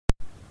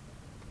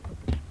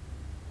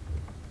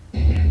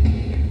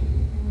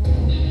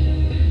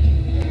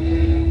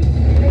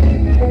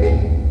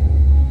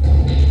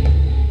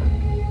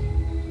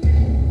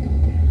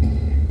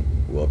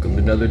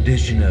another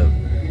edition of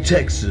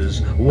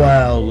Texas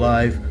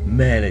Wildlife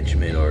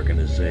Management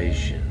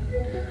Organization.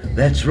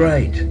 That's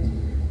right,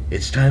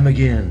 it's time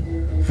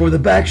again for the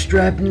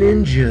Backstrap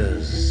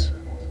Ninjas.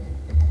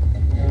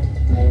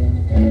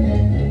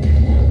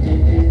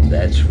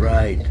 That's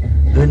right,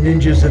 the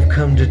ninjas have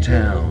come to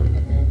town,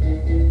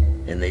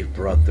 and they've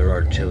brought their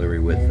artillery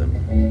with them.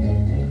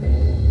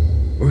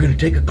 We're going to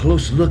take a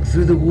close look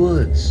through the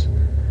woods,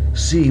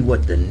 see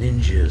what the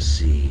ninja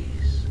sees.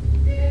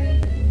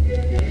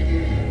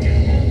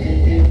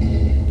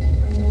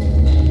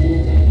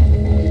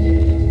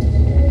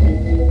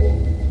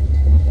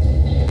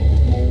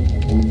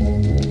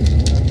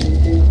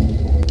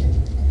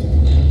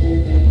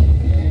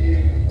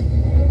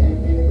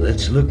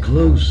 Let's look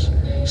close,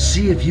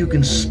 see if you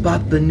can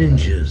spot the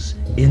ninjas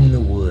in the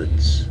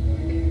woods.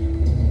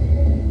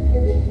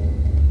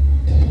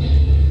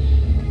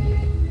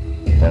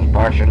 This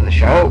portion of the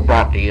show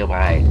brought to you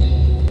by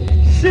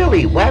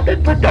Silly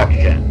Weapon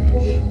Productions.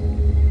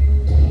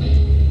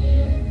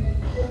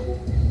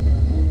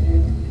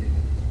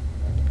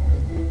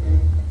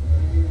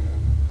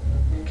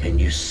 Can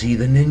you see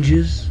the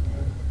ninjas?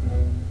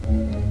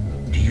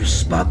 Do you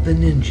spot the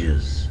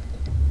ninjas?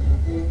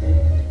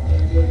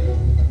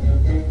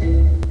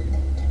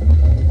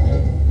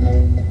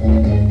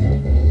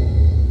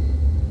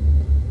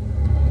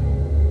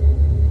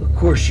 Of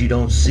course you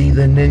don't see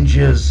the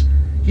ninjas.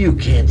 You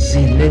can't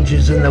see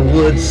ninjas in the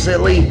woods,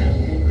 silly.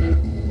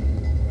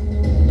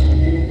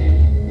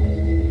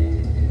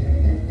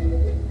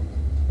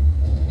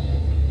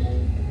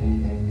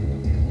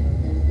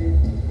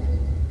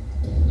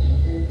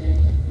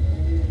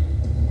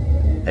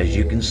 As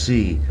you can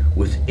see,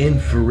 with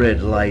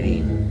infrared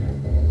lighting,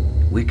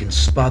 we can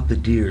spot the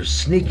deer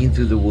sneaking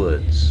through the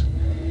woods.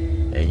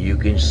 And you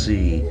can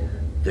see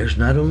there's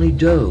not only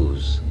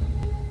does,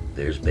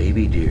 there's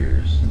baby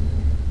deers,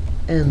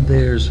 and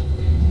there's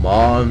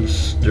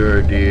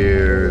monster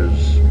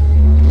deers.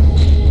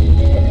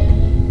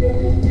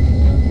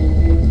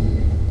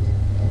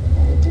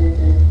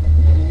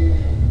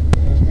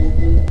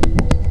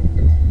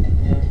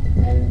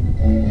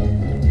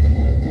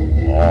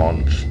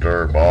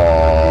 Monster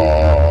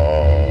buck.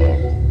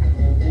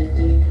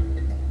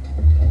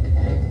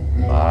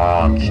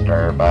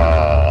 Monster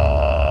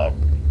buck.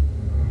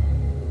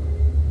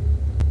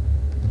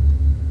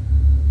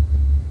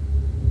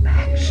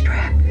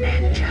 Backstrap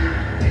Ninjas.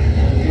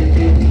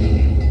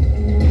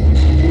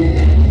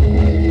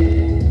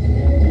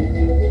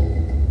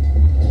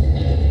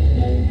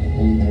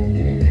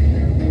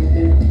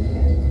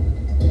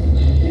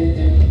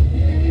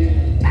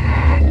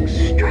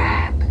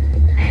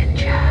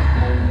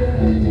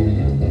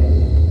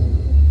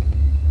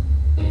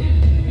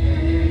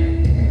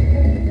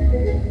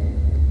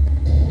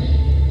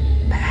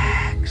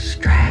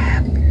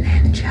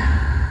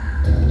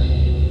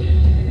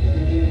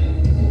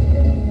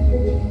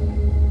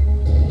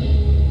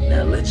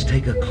 Let's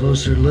take a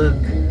closer look.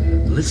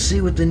 Let's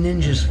see what the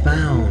ninjas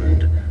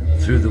found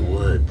through the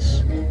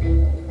woods.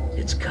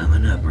 It's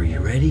coming up. Are you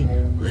ready?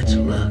 Let's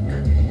look.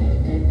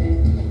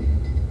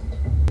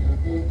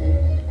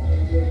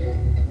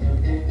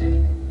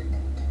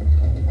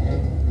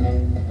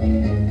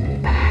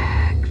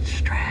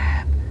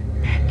 Backstrap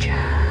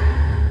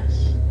Ninjas.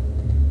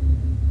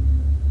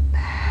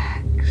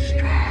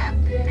 Backstrap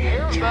Ninjas. Hey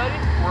everybody,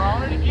 we're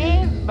on it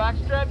again.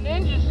 Backstrap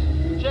Ninjas.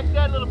 Check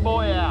that little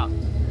boy out.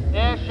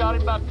 Yeah, shot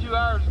him about 2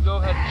 hours ago,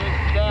 had to chase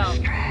him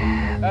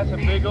down. That's a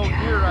big old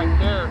deer right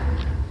there.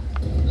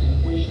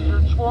 We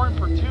searched for him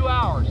for 2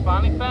 hours,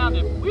 finally found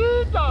him.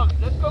 Woo, dog,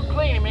 let's go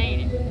clean him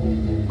and eat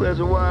him. That's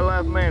what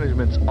wildlife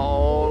management's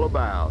all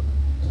about.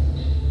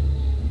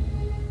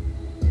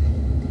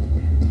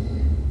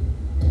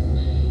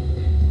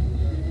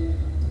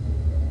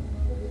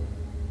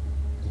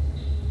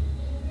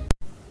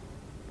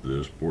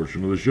 This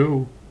portion of the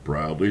show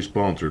proudly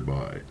sponsored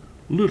by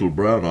Little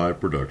Brown Eye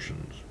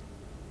Productions.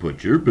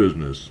 Put your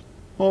business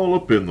all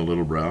up in the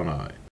Little Brown Eye.